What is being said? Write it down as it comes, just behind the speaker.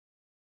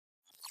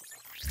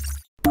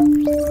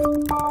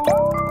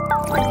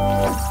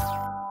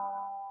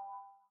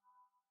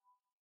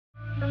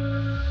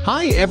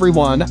Hi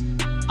everyone,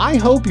 I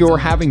hope you're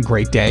having a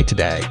great day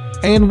today,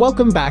 and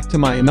welcome back to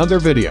my another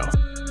video.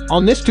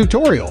 On this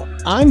tutorial,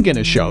 I'm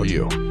gonna show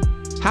you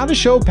how to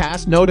show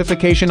past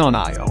notification on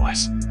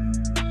iOS.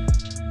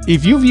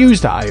 If you've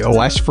used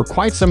iOS for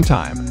quite some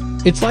time,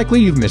 it's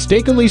likely you've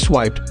mistakenly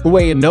swiped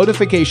away a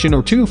notification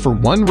or two for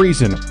one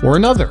reason or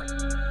another.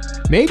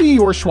 Maybe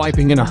you're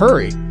swiping in a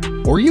hurry,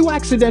 or you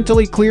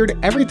accidentally cleared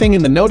everything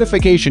in the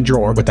notification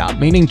drawer without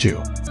meaning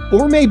to.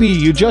 Or maybe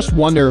you just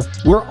wonder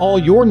where all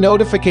your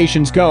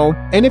notifications go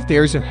and if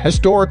there's a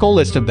historical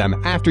list of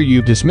them after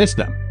you've dismissed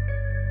them.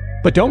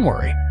 But don't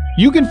worry,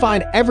 you can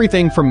find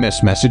everything from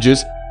missed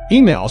messages,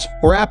 emails,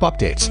 or app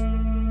updates.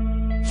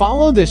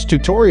 Follow this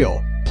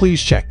tutorial,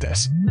 please check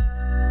this.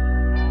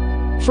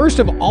 First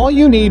of all,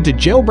 you need to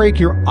jailbreak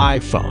your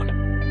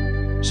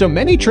iPhone. So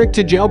many trick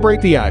to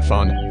jailbreak the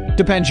iPhone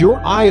depends your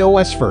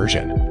iOS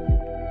version.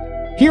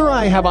 Here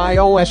I have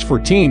iOS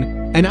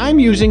 14, and I'm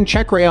using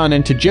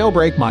CheckRayon to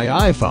jailbreak my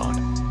iPhone.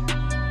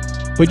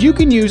 But you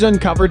can use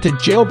Uncover to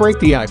jailbreak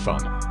the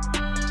iPhone.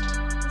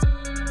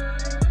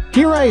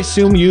 Here I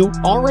assume you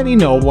already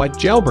know what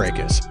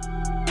jailbreak is.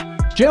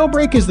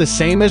 Jailbreak is the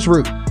same as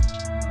root.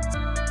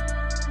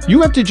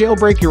 You have to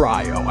jailbreak your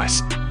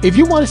iOS if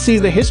you want to see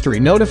the history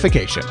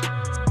notification.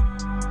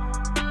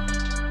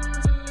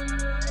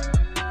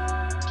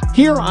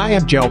 Here I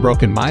have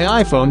jailbroken my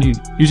iPhone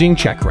using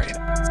CheckRayon.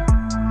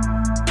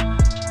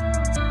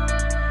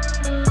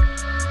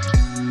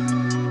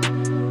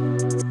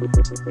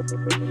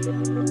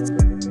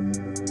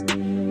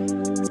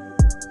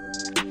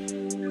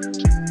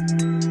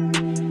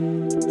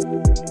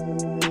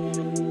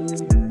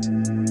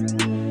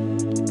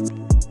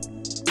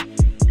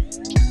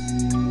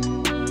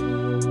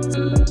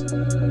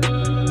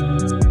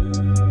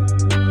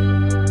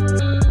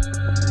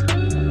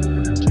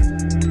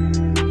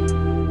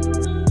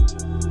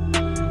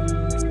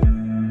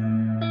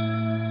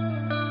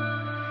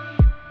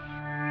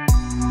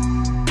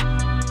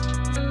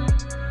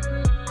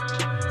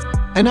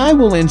 And I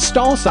will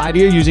install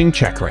Cydia using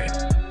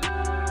CheckRayon.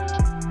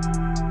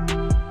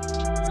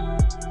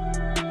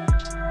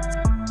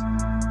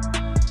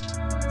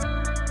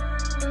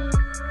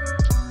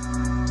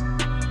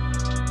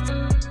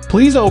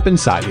 Please open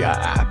Cydia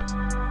app.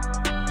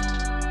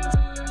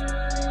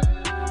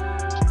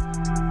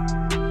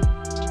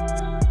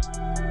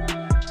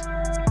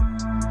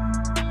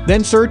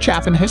 Then search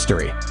App in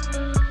History.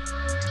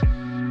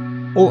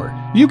 Or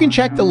you can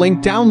check the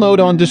link download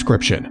on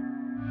description.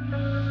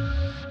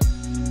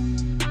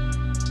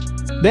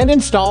 Then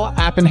install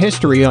App in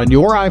History on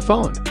your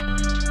iPhone.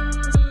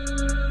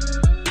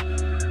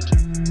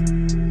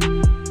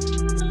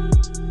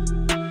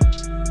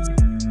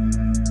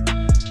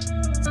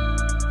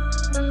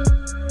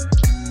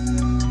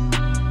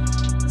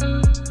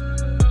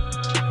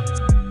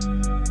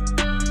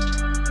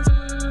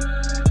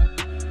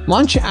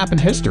 Launch App in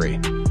History.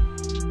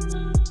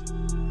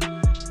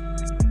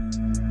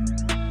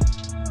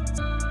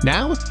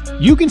 Now,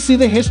 you can see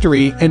the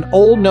history an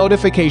old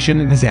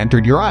notification has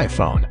entered your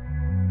iPhone.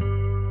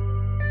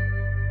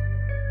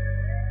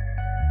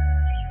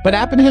 But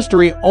App in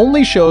History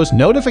only shows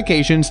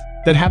notifications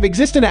that have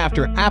existed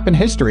after App in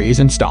History is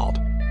installed.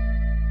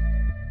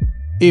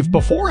 If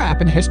before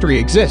App in History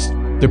exists,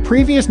 the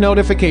previous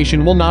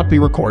notification will not be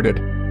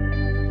recorded.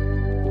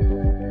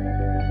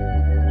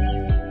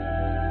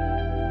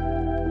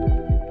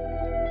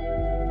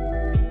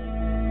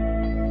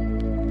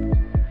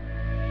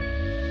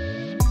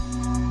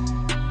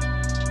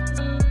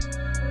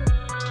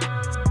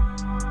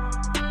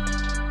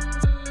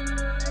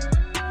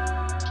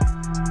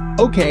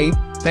 Okay,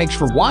 thanks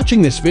for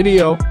watching this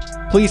video.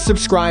 Please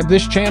subscribe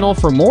this channel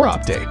for more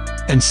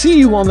update, and see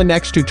you on the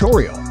next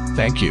tutorial.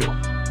 Thank you.